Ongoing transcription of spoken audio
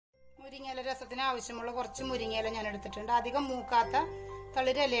മുരിങ്ങയില രസത്തിന് ആവശ്യമുള്ള കുറച്ച് മുരിങ്ങയില ഞാൻ എടുത്തിട്ടുണ്ട്. അധികം മൂക്കാത്ത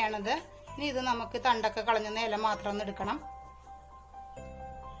തളിരിലയാണിത്. ഇനി ഇത് നമുക്ക് തണ്ടൊക്കെ കളഞ്ഞ ഇല മാത്രം ഒന്ന് എടുക്കണം.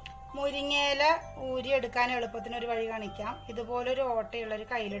 മുരിങ്ങയില ഊരിയെടുക്കാൻ എളുപ്പത്തിന് ഒരു വഴി കാണിക്കാം. ഇതുപോലൊരു ഓട്ടയുള്ളൊരു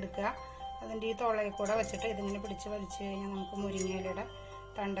കയ്യിലെടുക്കുക. അതിൻ്റെ ഈ തുളയിൽ കൂടെ വെച്ചിട്ട് ഇതിങ്ങനെ പിടിച്ച് വലിച്ചു കഴിഞ്ഞാൽ നമുക്ക് മുരിങ്ങയിലയുടെ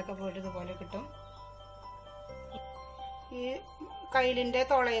തണ്ടൊക്കെ പോയിട്ട് ഇതുപോലെ കിട്ടും. ഈ കയ്യിലിൻ്റെ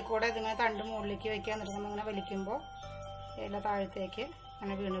തുളയിൽ കൂടെ ഇതിങ്ങനെ തണ്ട് മുകളിലേക്ക് വയ്ക്കുക. എന്നിട്ട് നമ്മളിങ്ങനെ വലിക്കുമ്പോൾ ഇല താഴത്തേക്ക്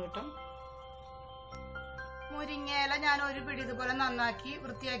അങ്ങനെ വീണ് കിട്ടും. മുരിങ്ങയില ഞാൻ ഒരു പിടി ഇതുപോലെ നന്നാക്കി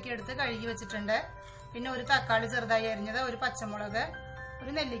വൃത്തിയാക്കി എടുത്ത് കഴുകി വെച്ചിട്ടുണ്ട്. പിന്നെ ഒരു തക്കാളി ചെറുതായി അരിഞ്ഞത്, ഒരു പച്ചമുളക്,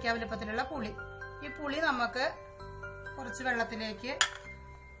 ഒരു നെല്ലിക്ക വലുപ്പത്തിലുള്ള പുളി. ഈ പുളി നമുക്ക് കുറച്ച് വെള്ളത്തിലേക്ക്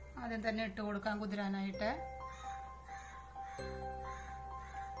ആദ്യം തന്നെ ഇട്ട് കൊടുക്കാം കുതിരാനായിട്ട്.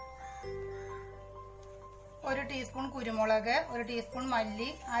 ഒരു ടീസ്പൂൺ കുരുമുളക്, ഒരു ടീസ്പൂൺ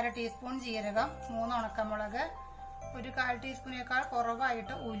മല്ലി, അര ടീസ്പൂൺ ജീരകം, 3 ഉണക്കമുളക്, ഒരു 1/4 ടീസ്പൂണേക്കാൾ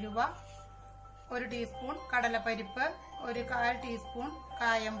കുറവായിട്ട് ഉലുവ, ഒരു ടീസ്പൂൺ കടലപ്പരിപ്പ്, ഒരു 1/4 ടീസ്പൂൺ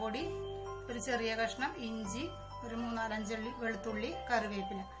കായംപൊടി, ഒരു ചെറിയ കഷ്ണം ഇഞ്ചി, ഒരു 3-4 അല്ലി വെളുത്തുള്ളി,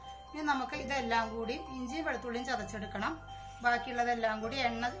 കറിവേപ്പില. ഇനി നമുക്ക് ഇതെല്ലാം കൂടി ഇഞ്ചിയും വെളുത്തുള്ളിയും ചതച്ചെടുക്കണം. ബാക്കിയുള്ളതെല്ലാം കൂടി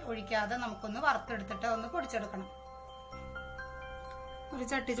എണ്ണ ഒഴിക്കാതെ നമുക്കൊന്ന് വറുത്തെടുത്തിട്ട് ഒന്ന് പൊടിച്ചെടുക്കണം. ഒരു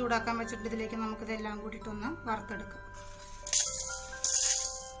ചട്ടി ചൂടാക്കാൻ വെച്ചിട്ട് ഇതിലേക്ക് നമുക്കിതെല്ലാം കൂടിയിട്ടൊന്ന് വറുത്തെടുക്കാം.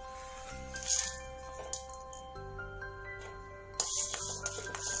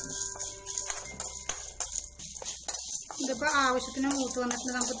 ഇതിപ്പോൾ ആവശ്യത്തിന് മൂത്ത് വന്നിട്ട്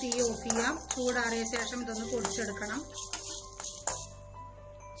നമുക്ക് തീ ഓഫ് ചെയ്യാം. ചൂടാറിയ ശേഷം ഇതൊന്ന് പൊടിച്ചെടുക്കണം.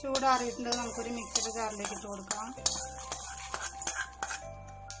 ചൂടാറിയിട്ടുണ്ട്. നമുക്കൊരു മിക്സിയുടെ ജാറിലേക്ക് ഇട്ട് കൊടുക്കാം.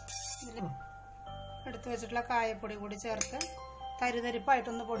 എടുത്തു വെച്ചിട്ടുള്ള കായപ്പൊടി കൂടി ചേർത്ത്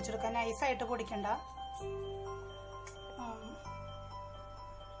തരിതരിപ്പായിട്ടൊന്ന് പൊടിച്ചെടുക്കാം. നൈസായിട്ട് പൊടിക്കണ്ട.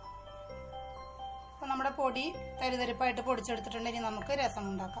 അപ്പം നമ്മുടെ പൊടി തരിതരിപ്പായിട്ട് പൊടിച്ചെടുത്തിട്ടുണ്ടെങ്കിൽ നമുക്ക് രസം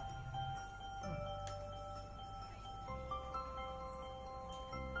ഉണ്ടാക്കാം.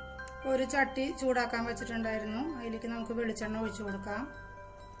 ഒരു ചട്ടി ചൂടാക്കാൻ വെച്ചിട്ടുണ്ടായിരുന്നു. അതിലേക്ക് നമുക്ക് വെളിച്ചെണ്ണ ഒഴിച്ചു കൊടുക്കാം.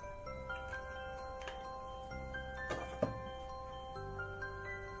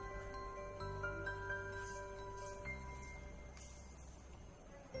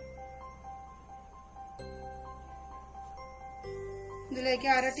 ഇതിലേക്ക്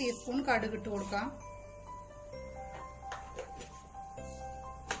 1/2 ടീസ്പൂൺ കടുക് ഇട്ട് കൊടുക്കാം.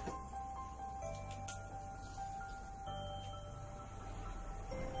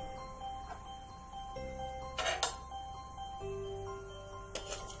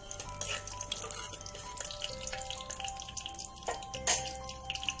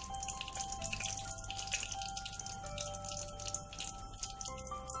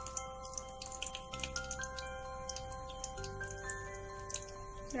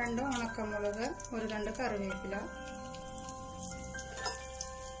 രണ്ട് ഉണക്കമുളക്, ഒരു 2 കറിവേപ്പില,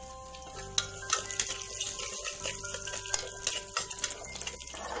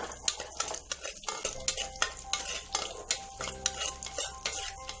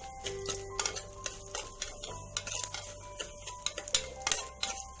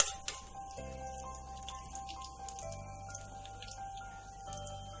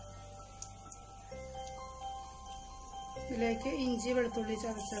 ഇതിലേക്ക് ഇഞ്ചി വെളുത്തുള്ളി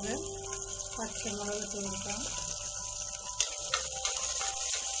ചതച്ചത്, പച്ചമുളക് ഇട്ട് കൊടുക്കാം.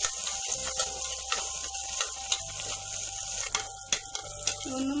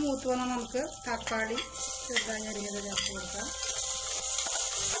 ഇതൊന്ന് മൂത്ത് വന്നാൽ നമുക്ക് തക്കാളി ചെറുതായി അരിഞ്ഞത് ചേർത്ത് കൊടുക്കാം.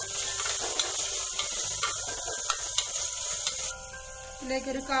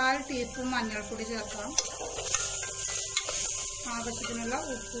 ഇതിലേക്കൊരു 1/4 ടീസ്പൂൺ മഞ്ഞൾപ്പൊടി ചേർക്കാം. ആവശ്യത്തിനുള്ള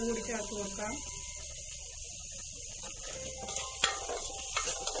ഉപ്പ് കൂടി ചേർത്ത് കൊടുക്കാം.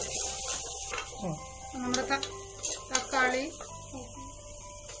 നമ്മുടെ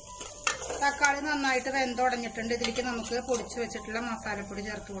തക്കാളി നന്നായിട്ട് വെന്തുടഞ്ഞിട്ടുണ്ട്. ഇതിലേക്ക് നമുക്ക് പൊടിച്ചു വെച്ചിട്ടുള്ള മസാലപ്പൊടി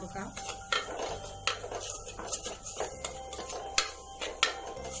ചേർത്ത് കൊടുക്കാം.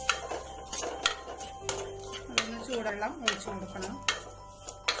 അതൊന്ന് ചൂടുവെള്ളം ഒഴിച്ചു കൊടുക്കണം.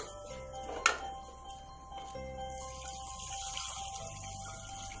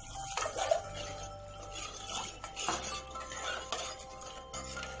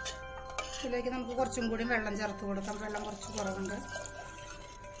 ഇതിലേക്ക് നമുക്ക് കുറച്ചും കൂടി വെള്ളം ചേർത്ത് കൊടുക്കാം. വെള്ളം കുറച്ച് കുറവുണ്ട്.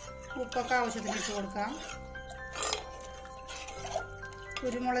 ഉപ്പൊക്കെ ആവശ്യത്തിന് ഇട്ട് കൊടുക്കാം.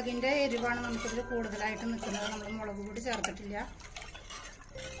 കുരുമുളകിൻ്റെ എരിവാണ് നമുക്കിതിൽ കൂടുതലായിട്ട് നിൽക്കുന്നത്. നമ്മൾ മുളക് പൊടി ചേർത്തിട്ടില്ല.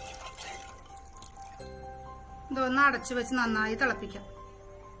 ഇതൊന്ന് അടച്ചു വെച്ച് നന്നായി തിളപ്പിക്കാം.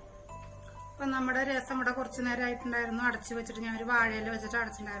 അപ്പം നമ്മുടെ രസം ഇവിടെ കുറച്ച് നേരമായിട്ടുണ്ടായിരുന്നു. അടച്ചു വെച്ചിട്ട് ഞാൻ ഒരു വാഴയില വെച്ചിട്ട്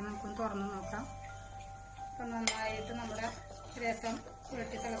അടച്ചിട്ടുണ്ടായിരുന്നു. നമുക്കൊന്ന് തുറന്ന് നോക്കാം. അപ്പം നന്നായിട്ട് നമ്മുടെ രസം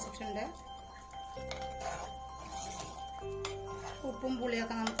വെട്ടി തിളച്ചിട്ടുണ്ട്. ഉപ്പും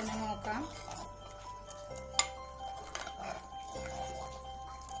പുളിയൊക്കെ നമുക്കൊന്ന് നോക്കാം.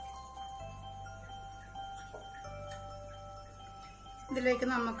 ഇതിലേക്ക്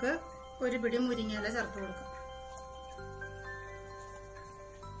നമുക്ക് ഒരു പിടി മുരിങ്ങയില ചേർത്ത് കൊടുക്കാം.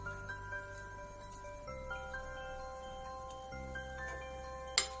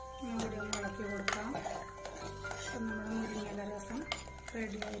 ഇവിടെ ഒന്ന് ഇളക്കി കൊടുക്കാം. അപ്പം നമ്മുടെ മുരിങ്ങയില രസം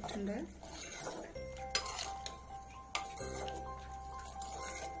റെഡി ആയിട്ടുണ്ട്.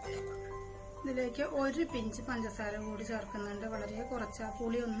 ഇതിലേക്ക് ഒരു പിഞ്ച് പഞ്ചസാര കൂടി ചേർക്കുന്നുണ്ട്. വളരെ കുറച്ച്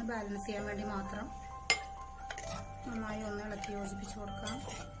പുളി ഒന്ന് ബാലൻസ് ചെയ്യാൻ വേണ്ടി മാത്രം. നന്നായി ഒന്ന് ഇളക്കി യോജിപ്പിച്ച് കൊടുക്കാം.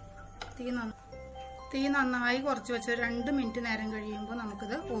 തീ നന്നായി കുറച്ച് വെച്ച് 2 മിനിറ്റ് നേരം കഴിയുമ്പോൾ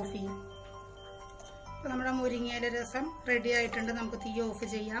നമുക്കിത് ഓഫ് ചെയ്യാം. അപ്പോൾ നമ്മുടെ മുരിങ്ങയില രസം റെഡി ആയിട്ടുണ്ട്. നമുക്ക് തീ ഓഫ്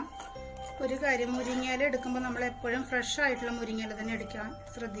ചെയ്യാം. ഒരു കാര്യം, മുരിങ്ങയില എടുക്കുമ്പോൾ നമ്മൾ എപ്പോഴും ഫ്രഷ് ആയിട്ടുള്ള മുരിങ്ങയില തന്നെ എടുക്കാൻ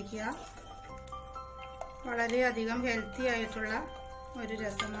ശ്രദ്ധിക്കുക. വളരെയധികം ഹെൽത്തി ആയിട്ടുള്ള ഒരു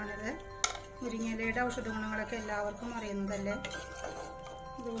രസമാണിത്. മുരിങ്ങയിലയുടെ ഔഷധ ഗുണങ്ങളൊക്കെ എല്ലാവർക്കും അറിയുന്നതല്ലേ.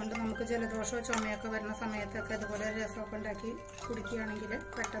 അതുകൊണ്ട് നമുക്ക് ജലദോഷമോ ചുമയൊക്കെ വരുന്ന സമയത്തൊക്കെ അതുപോലെ രസമൊക്കെ ഉണ്ടാക്കി കുടിക്കുകയാണെങ്കിൽ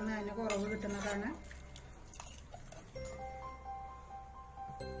പെട്ടെന്ന് അതിന് കുറവ് കിട്ടുന്നതാണ്.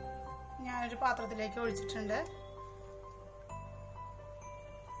 ഞാനൊരു പാത്രത്തിലേക്ക് ഒഴിച്ചിട്ടുണ്ട്.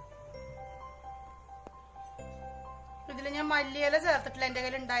 ഇതിൽ ഞാൻ മല്ലിയില ചേർത്തിട്ടില്ല. എൻ്റെ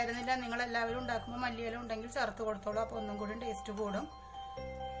കയ്യിൽ ഉണ്ടായിരുന്നില്ല. നിങ്ങളെല്ലാവരും ഉണ്ടാക്കുമ്പോൾ മല്ലിയില ഉണ്ടെങ്കിൽ ചേർത്ത് കൊടുത്തോളൂ. അപ്പോൾ ഒന്നും കൂടി ടേസ്റ്റ് കൂടും.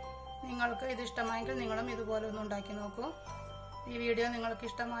 നിങ്ങൾക്ക് ഇത് ഇഷ്ടമായെങ്കിൽ നിങ്ങളും ഇതുപോലെ ഒന്ന് ഉണ്ടാക്കി നോക്കൂ. ഈ വീഡിയോ നിങ്ങൾക്ക്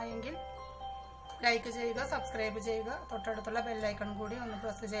ഇഷ്ടമായെങ്കിൽ ലൈക്ക് ചെയ്യുക, സബ്സ്ക്രൈബ് ചെയ്യുക. തൊട്ടടുത്തുള്ള ബെല്ലൈക്കൺ കൂടി ഒന്ന്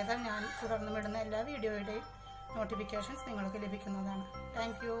പ്രസ് ചെയ്താൽ ഞാൻ തുടർന്നും ഇടുന്ന എല്ലാ വീഡിയോയുടെയും നോട്ടിഫിക്കേഷൻസ് നിങ്ങൾക്ക് ലഭിക്കുന്നതാണ്.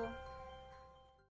 Thank you.